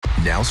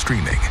Now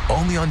streaming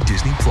only on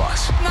Disney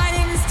Plus. My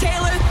name is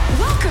Taylor.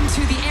 Welcome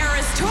to the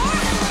Eras Tour.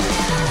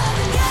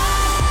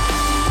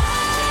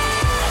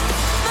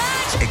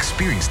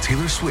 Experience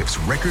Taylor Swift's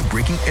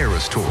record-breaking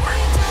Eras Tour.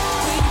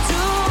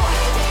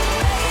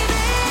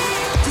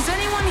 Does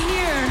anyone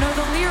here know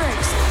the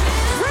lyrics?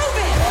 Prove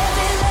it!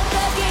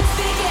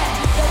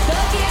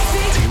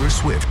 Taylor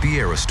Swift, the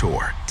Eras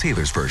Tour,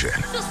 Taylor's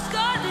version,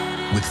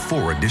 with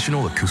 4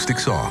 additional acoustic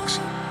songs.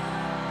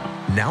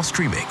 Now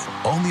streaming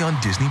only on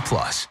Disney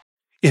Plus.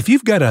 If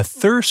you've got a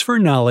thirst for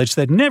knowledge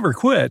that never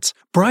quits,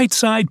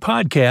 Brightside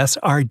Podcasts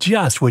are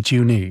just what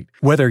you need.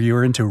 Whether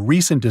you're into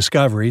recent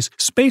discoveries,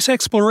 space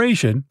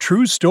exploration,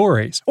 true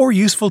stories, or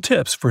useful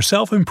tips for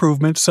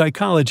self-improvement,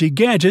 psychology,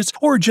 gadgets,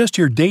 or just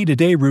your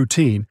day-to-day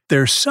routine,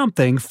 there's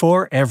something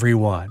for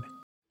everyone.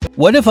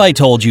 What if I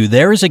told you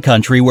there is a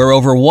country where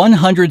over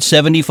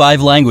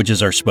 175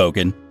 languages are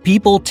spoken,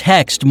 people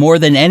text more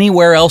than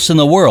anywhere else in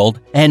the world,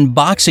 and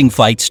boxing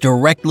fights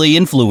directly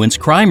influence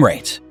crime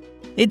rates?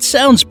 It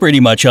sounds pretty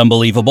much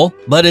unbelievable,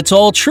 but it's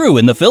all true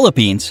in the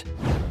Philippines.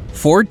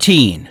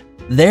 14.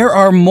 There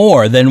are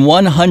more than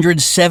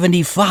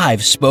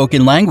 175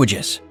 spoken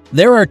languages.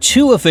 There are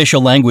 2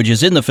 official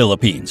languages in the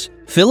Philippines: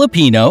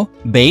 Filipino,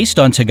 based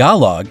on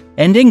Tagalog,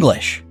 and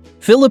English.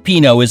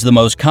 Filipino is the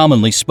most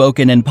commonly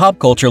spoken and pop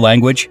culture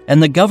language,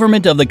 and the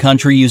government of the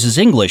country uses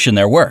English in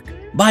their work.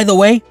 By the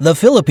way, the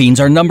Philippines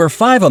are number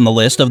 5 on the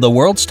list of the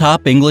world's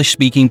top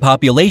English-speaking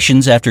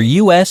populations after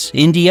US,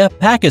 India,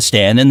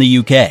 Pakistan, and the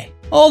UK.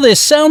 All this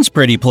sounds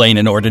pretty plain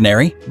and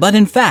ordinary, but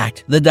in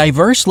fact, the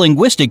diverse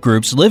linguistic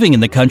groups living in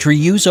the country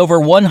use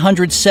over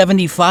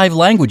 175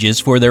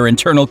 languages for their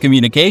internal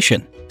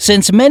communication.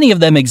 Since many of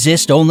them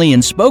exist only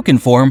in spoken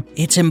form,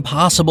 it's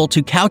impossible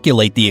to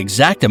calculate the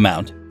exact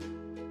amount.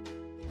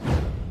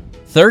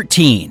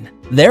 13.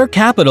 Their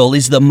capital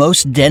is the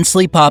most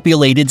densely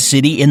populated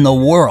city in the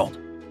world.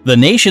 The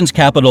nation's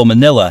capital,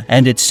 Manila,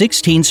 and its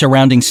 16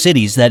 surrounding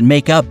cities that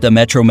make up the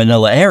Metro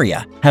Manila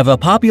area have a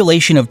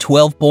population of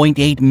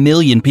 12.8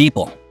 million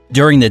people.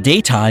 During the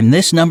daytime,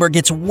 this number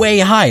gets way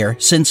higher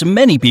since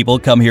many people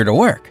come here to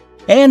work.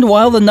 And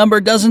while the number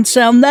doesn't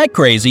sound that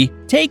crazy,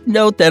 take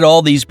note that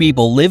all these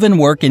people live and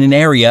work in an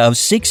area of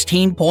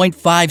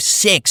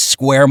 16.56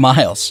 square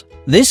miles.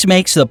 This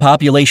makes the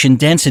population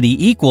density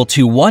equal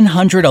to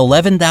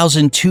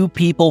 111,002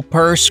 people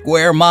per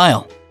square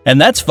mile. And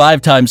that's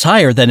 5 times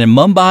higher than in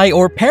Mumbai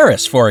or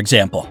Paris, for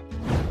example.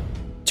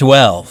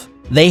 12.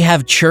 They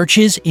have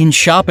churches in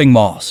shopping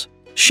malls.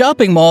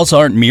 Shopping malls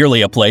aren't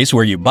merely a place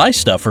where you buy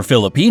stuff for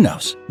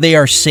Filipinos. They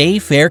are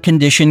safe,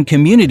 air-conditioned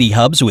community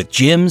hubs with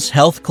gyms,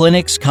 health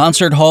clinics,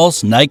 concert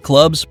halls,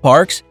 nightclubs,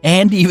 parks,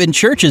 and even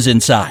churches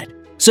inside.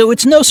 So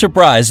it's no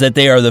surprise that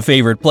they are the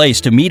favorite place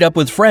to meet up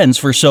with friends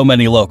for so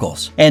many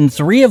locals. And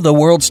 3 of the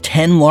world's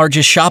 10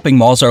 largest shopping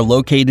malls are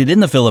located in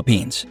the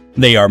Philippines.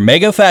 They are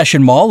Mega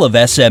Fashion Mall of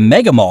SM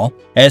Mega Mall,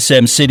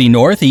 SM City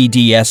North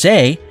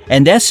EDSA,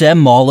 and SM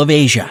Mall of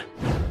Asia.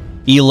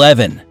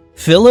 11.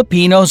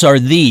 Filipinos are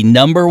the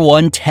number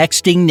 1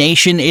 texting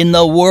nation in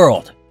the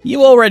world.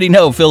 You already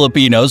know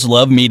Filipinos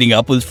love meeting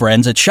up with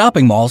friends at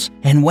shopping malls,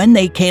 and when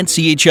they can't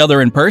see each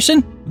other in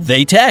person,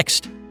 they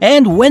text.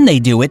 And when they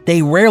do it,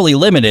 they rarely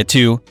limit it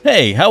to,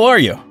 "Hey, how are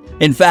you?"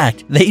 In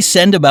fact, they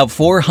send about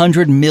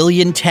 400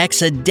 million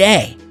texts a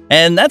day.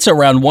 And that's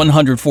around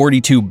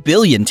 142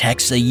 billion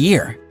texts a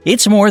year.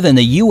 It's more than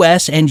the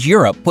US and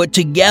Europe put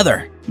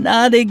together.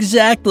 Not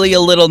exactly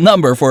a little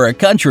number for a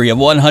country of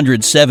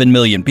 107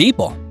 million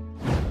people.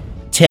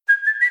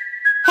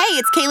 Hey,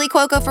 it's Kaylee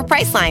Cuoco for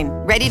Priceline.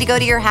 Ready to go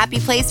to your happy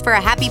place for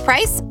a happy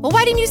price? Well,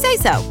 why didn't you say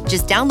so?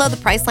 Just download the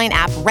Priceline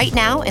app right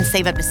now and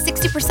save up to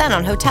 60%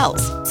 on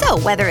hotels. So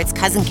whether it's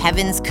Cousin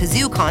Kevin's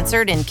Kazoo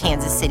Concert in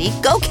Kansas City,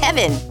 go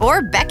Kevin,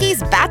 or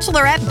Becky's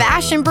Bachelorette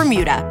Bash in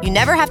Bermuda, you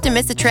never have to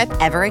miss a trip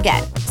ever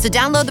again. So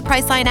download the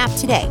Priceline app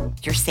today.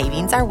 Your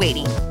savings are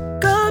waiting.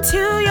 Go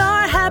to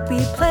your happy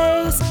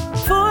place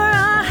for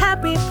a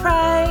happy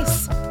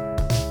price.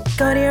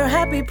 Go to your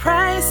happy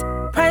price,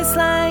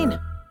 Priceline.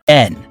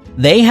 N.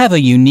 They have a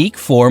unique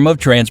form of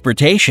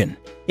transportation.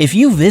 If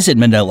you visit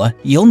Manila,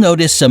 you'll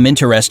notice some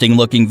interesting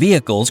looking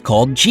vehicles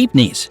called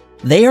jeepneys.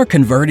 They are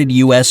converted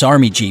U.S.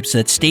 Army Jeeps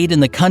that stayed in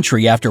the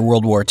country after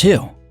World War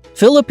II.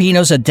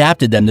 Filipinos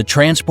adapted them to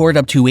transport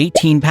up to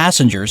 18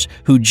 passengers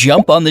who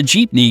jump on the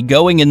jeepney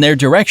going in their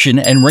direction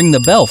and ring the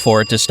bell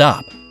for it to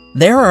stop.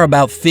 There are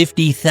about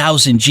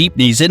 50,000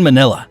 jeepneys in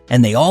Manila,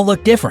 and they all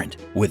look different,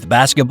 with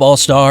basketball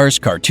stars,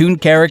 cartoon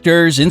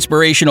characters,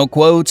 inspirational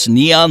quotes,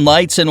 neon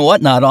lights, and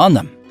whatnot on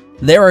them.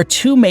 There are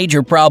 2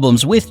 major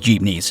problems with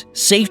jeepneys: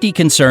 safety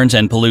concerns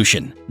and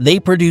pollution. They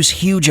produce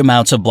huge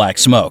amounts of black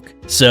smoke.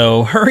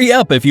 So hurry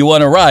up if you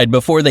want to ride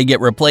before they get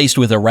replaced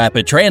with a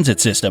rapid transit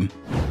system.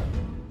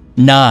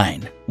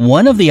 9.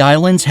 One of the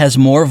islands has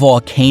more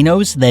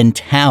volcanoes than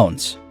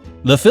towns.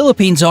 The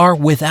Philippines are,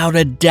 without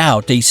a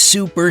doubt, a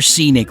super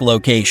scenic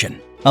location.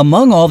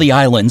 Among all the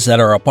islands that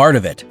are a part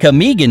of it,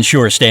 Camiguin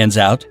sure stands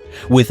out,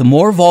 with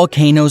more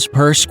volcanoes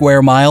per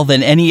square mile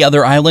than any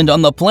other island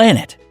on the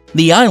planet.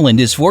 The island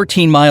is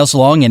 14 miles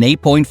long and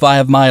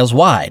 8.5 miles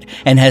wide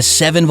and has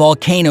 7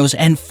 volcanoes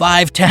and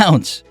 5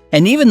 towns.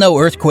 And even though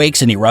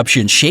earthquakes and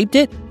eruptions shaped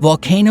it,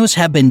 volcanoes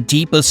have been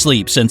deep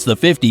asleep since the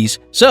 50s,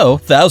 so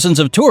thousands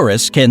of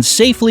tourists can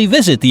safely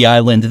visit the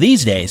island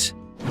these days.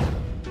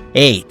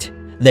 8.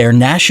 Their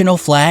national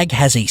flag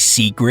has a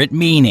secret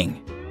meaning.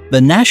 The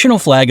national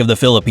flag of the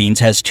Philippines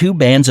has 2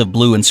 bands of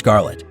blue and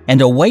scarlet,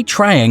 and a white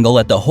triangle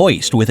at the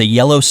hoist with a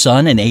yellow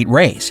sun and 8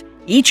 rays,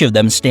 each of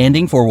them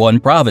standing for one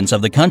province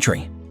of the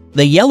country.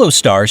 The yellow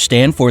stars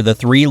stand for the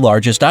 3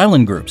 largest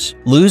island groups,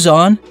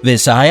 Luzon,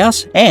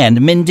 Visayas,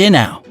 and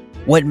Mindanao.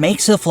 What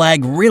makes the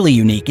flag really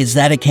unique is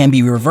that it can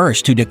be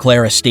reversed to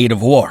declare a state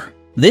of war.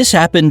 This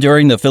happened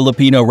during the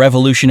Filipino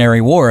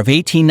Revolutionary War of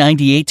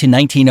 1898 to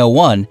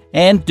 1901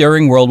 and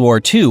during World War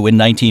II in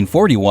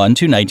 1941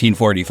 to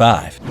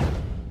 1945.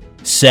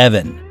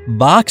 7.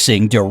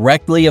 Boxing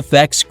directly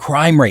affects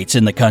crime rates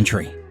in the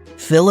country.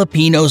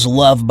 Filipinos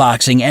love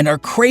boxing and are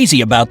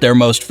crazy about their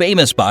most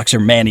famous boxer,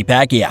 Manny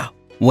Pacquiao.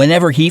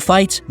 Whenever he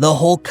fights, the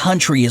whole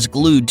country is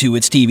glued to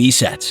its TV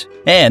sets.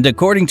 And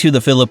according to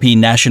the Philippine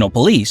National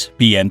Police,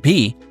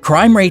 PNP,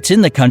 crime rates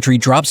in the country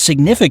drop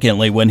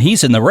significantly when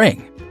he's in the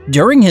ring.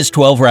 During his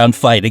 12-round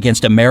fight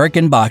against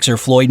American boxer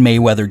Floyd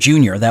Mayweather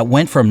Jr. that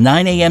went from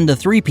 9 a.m. to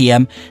 3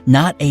 p.m.,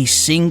 not a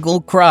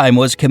single crime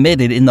was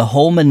committed in the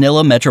whole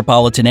Manila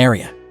metropolitan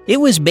area. It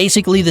was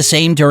basically the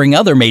same during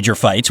other major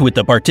fights with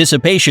the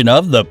participation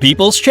of the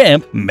people's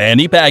champ,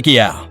 Manny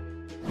Pacquiao.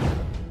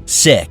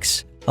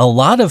 6. A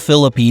lot of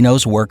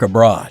Filipinos work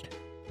abroad.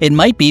 It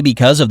might be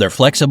because of their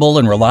flexible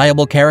and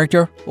reliable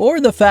character, or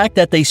the fact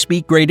that they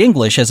speak great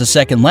English as a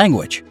second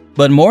language.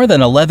 But more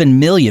than 11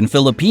 million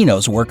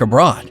Filipinos work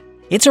abroad.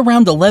 It's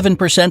around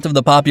 11% of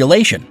the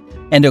population,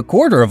 and a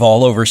quarter of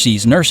all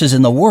overseas nurses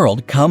in the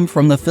world come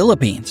from the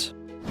Philippines.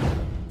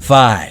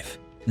 5.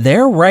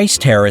 Their rice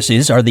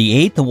terraces are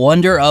the 8th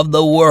wonder of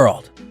the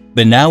world.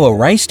 Banaua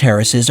rice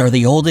terraces are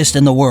the oldest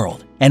in the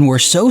world, and were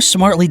so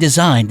smartly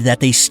designed that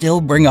they still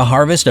bring a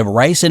harvest of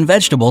rice and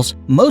vegetables,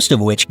 most of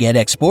which get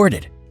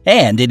exported.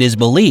 And it is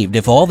believed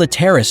if all the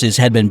terraces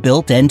had been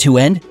built end to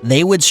end,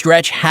 they would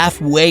stretch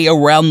halfway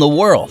around the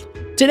world.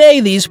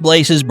 Today, these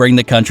places bring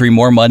the country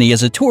more money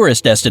as a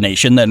tourist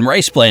destination than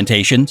rice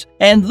plantations,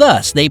 and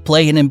thus they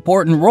play an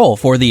important role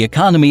for the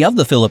economy of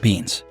the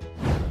Philippines.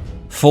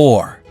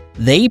 4.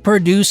 They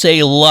produce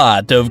a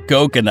lot of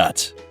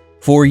coconuts.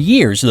 For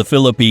years, the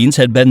Philippines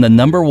had been the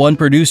 #1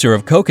 producer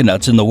of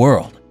coconuts in the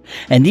world.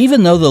 And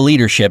even though the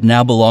leadership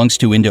now belongs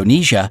to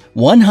Indonesia,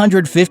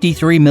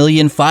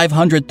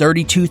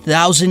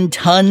 153,532,000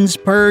 tons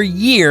per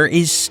year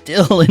is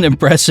still an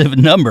impressive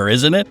number,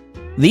 isn't it?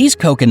 These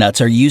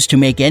coconuts are used to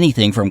make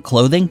anything from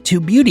clothing to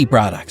beauty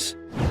products.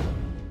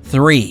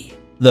 3.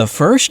 The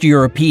first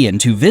European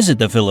to visit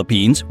the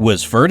Philippines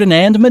was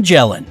Ferdinand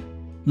Magellan.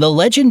 The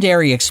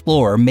legendary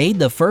explorer made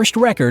the first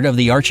record of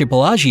the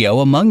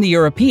archipelago among the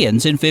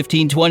Europeans in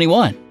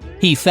 1521.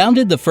 He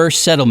founded the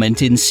first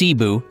settlement in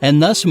Cebu,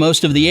 and thus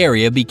most of the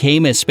area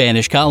became a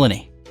Spanish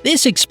colony.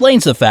 This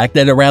explains the fact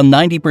that around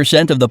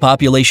 90% of the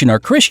population are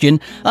Christian,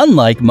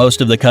 unlike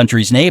most of the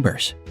country's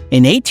neighbors.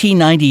 In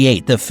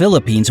 1898, the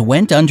Philippines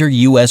went under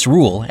U.S.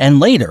 rule and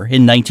later,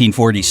 in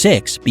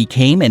 1946,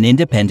 became an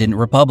independent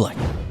republic.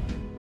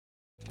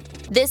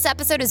 This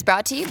episode is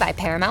brought to you by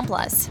Paramount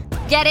Plus.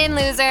 Get in,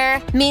 loser!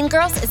 Mean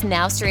Girls is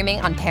now streaming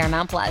on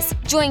Paramount Plus.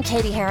 Join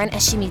Katie Heron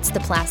as she meets the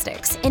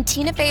plastics in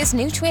Tina Fey's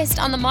new twist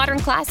on the modern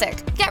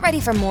classic. Get ready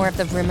for more of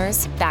the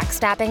rumors,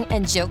 backstabbing,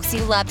 and jokes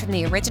you loved from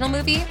the original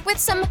movie with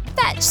some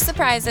fetch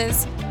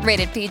surprises.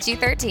 Rated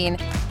PG-13.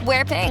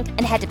 Wear pink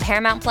and head to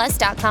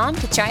ParamountPlus.com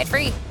to try it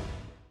free.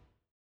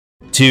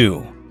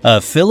 2. A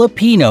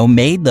Filipino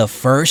made the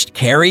first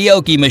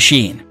karaoke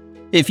machine.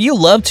 If you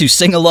love to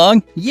sing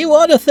along, you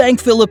ought to thank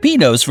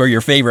Filipinos for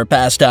your favorite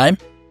pastime.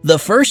 The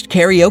first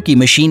karaoke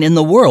machine in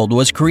the world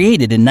was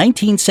created in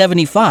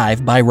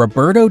 1975 by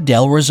Roberto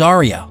Del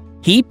Rosario.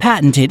 He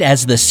patented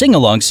as the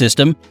sing-along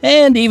system,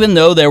 and even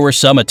though there were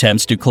some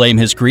attempts to claim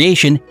his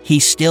creation, he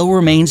still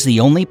remains the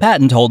only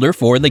patent holder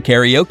for the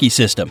karaoke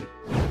system.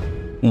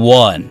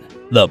 1.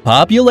 The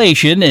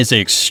population is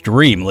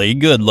extremely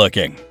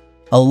good-looking.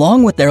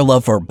 Along with their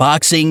love for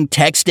boxing,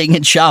 texting,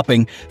 and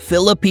shopping,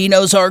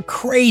 Filipinos are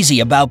crazy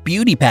about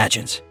beauty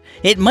pageants.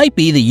 It might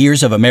be the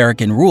years of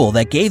American rule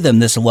that gave them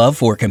this love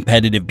for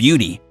competitive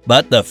beauty,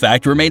 but the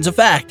fact remains a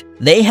fact.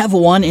 They have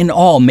won in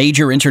all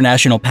major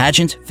international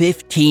pageants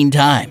 15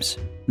 times.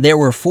 There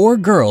were 4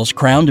 girls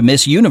crowned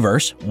Miss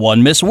Universe,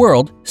 1 Miss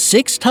World,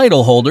 6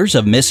 title holders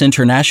of Miss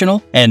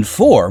International, and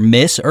 4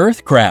 Miss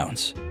Earth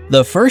crowns.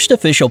 The first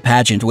official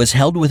pageant was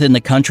held within the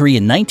country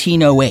in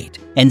 1908,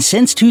 and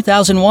since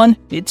 2001,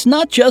 it's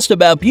not just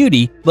about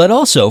beauty, but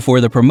also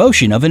for the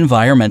promotion of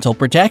environmental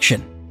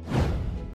protection.